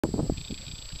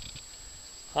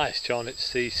Hi, it's John.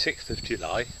 It's the 6th of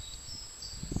July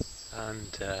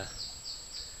and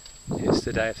it's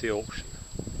the day of the auction.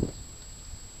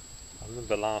 I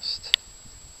remember last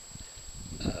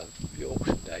the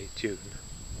auction day, June,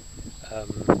 I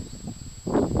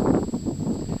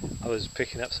was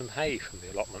picking up some hay from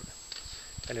the allotment.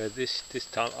 Anyway, this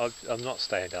time I'm not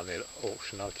staying down the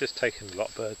auction. I've just taken a lot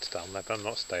of birds down there, but I'm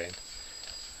not staying.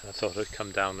 And I thought I'd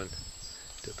come down and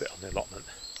do a bit on the allotment,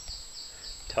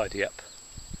 tidy up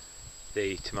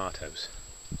the tomatoes.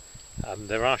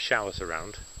 There are showers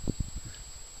around,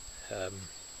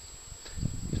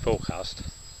 forecast.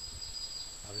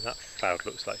 I mean, that cloud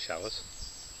looks like showers.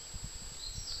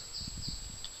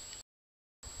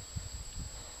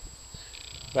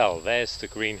 Well, there's the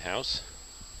greenhouse.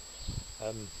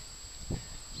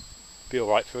 Be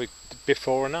alright for a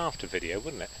before and after video,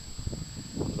 wouldn't it?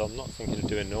 Although I'm not thinking of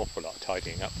doing an awful lot of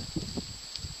tidying up.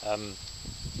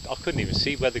 I couldn't even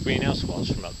see where the greenhouse was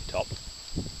from up the top.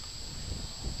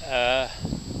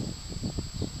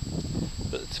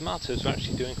 But the tomatoes are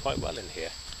actually doing quite well in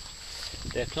here.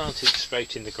 They're planted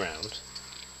straight in the ground.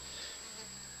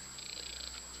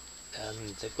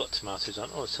 And they've got tomatoes on.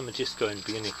 Oh, some are just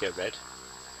beginning to go red.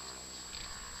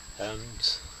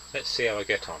 And let's see how I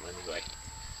get on anyway.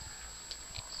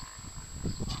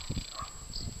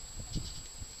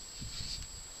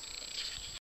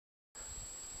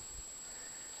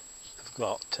 I've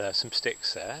got some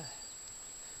sticks there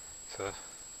for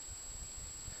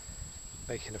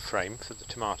making a frame for the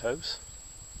tomatoes,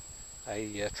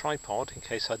 a tripod in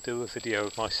case I do a video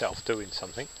of myself doing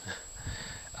something,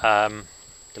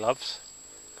 gloves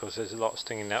because there's a lot of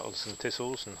stinging nettles and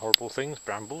thistles and horrible things,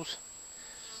 brambles,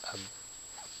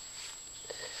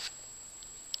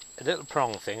 a little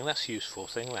prong thing, that's a useful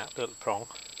thing, that little prong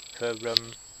for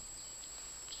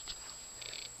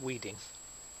weeding,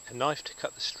 a knife to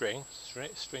cut the string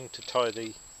to tie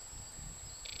the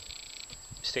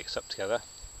sticks up together,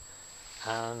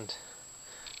 and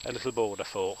a little border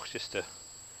fork just to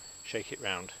shake it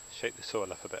round, shake the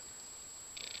soil up a bit.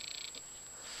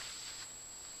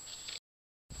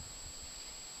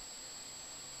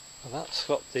 Well, that's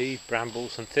got the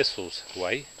brambles and thistles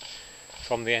away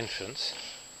from the entrance.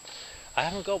 I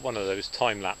haven't got one of those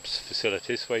time-lapse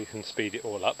facilities where you can speed it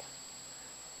all up,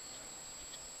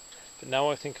 but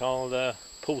now I think I'll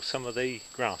pull some of the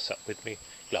grass up with me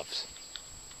gloves.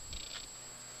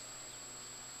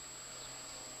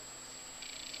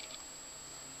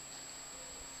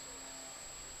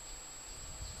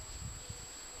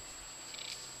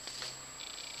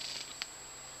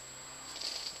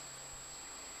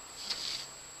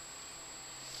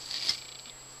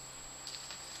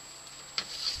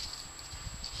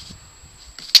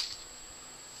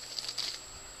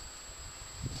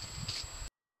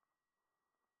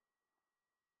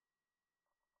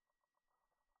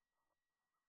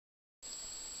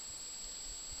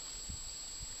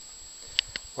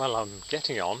 Well, I'm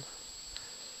getting on.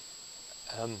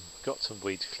 Got some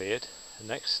weeds cleared. The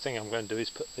next thing I'm going to do is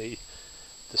put the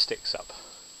sticks up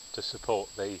to support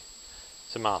the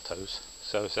tomatoes,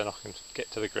 so then I can get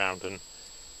to the ground and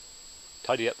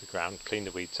tidy up the ground, clean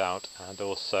the weeds out, and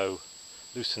also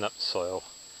loosen up the soil.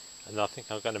 And I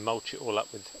think I'm going to mulch it all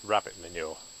up with rabbit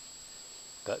manure.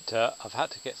 But I've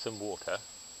had to get some water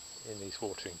in these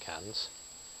watering cans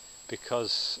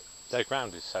because their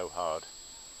ground is so hard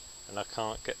and I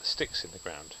can't get the sticks in the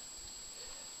ground.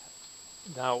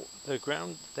 Now the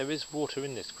ground, there is water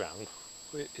in this ground,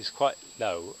 it's quite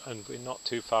low and we're not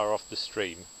too far off the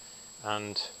stream,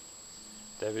 and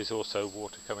there is also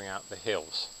water coming out the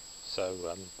hills, so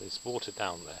there's water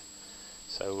down there.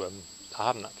 So I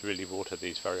haven't had to really water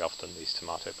these very often, these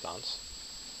tomato plants,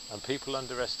 and people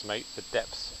underestimate the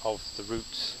depth of the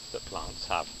roots that plants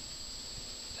have.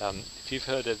 If you've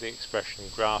heard of the expression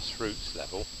grassroots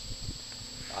level,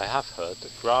 I have heard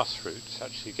that grass roots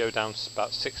actually go down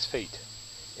about 6 feet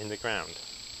in the ground.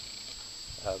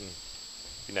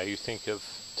 You know, you think of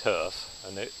turf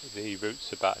and the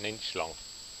roots are about 1 inch long,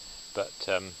 but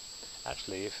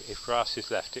actually if grass is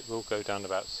left it will go down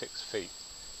about 6 feet,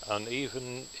 and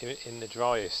even in the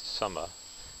driest summer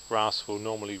grass will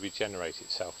normally regenerate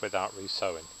itself without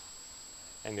re-sowing.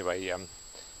 Anyway,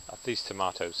 these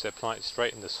tomatoes, they're planted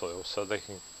straight in the soil so the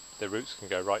roots can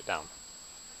go right down.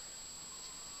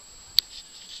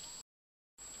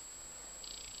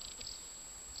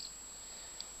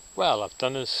 Well, I've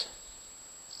done as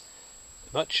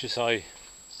much as I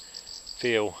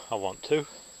feel I want to.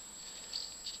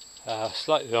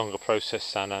 Slightly longer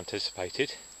process than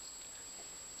anticipated,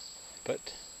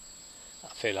 but I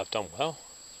feel I've done well.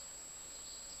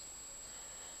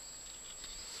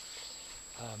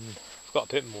 I've got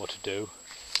a bit more to do.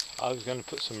 I was going to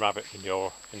put some rabbit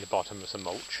manure in the bottom as a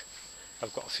mulch.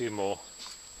 I've got a few more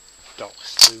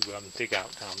docks to dig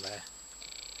out down there,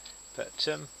 but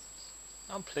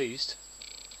I'm pleased.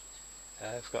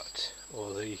 I've got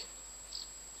all the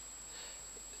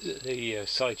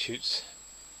side shoots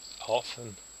off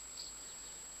and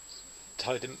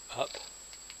tied them up,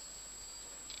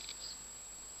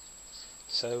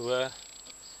 so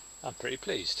I'm pretty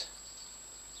pleased.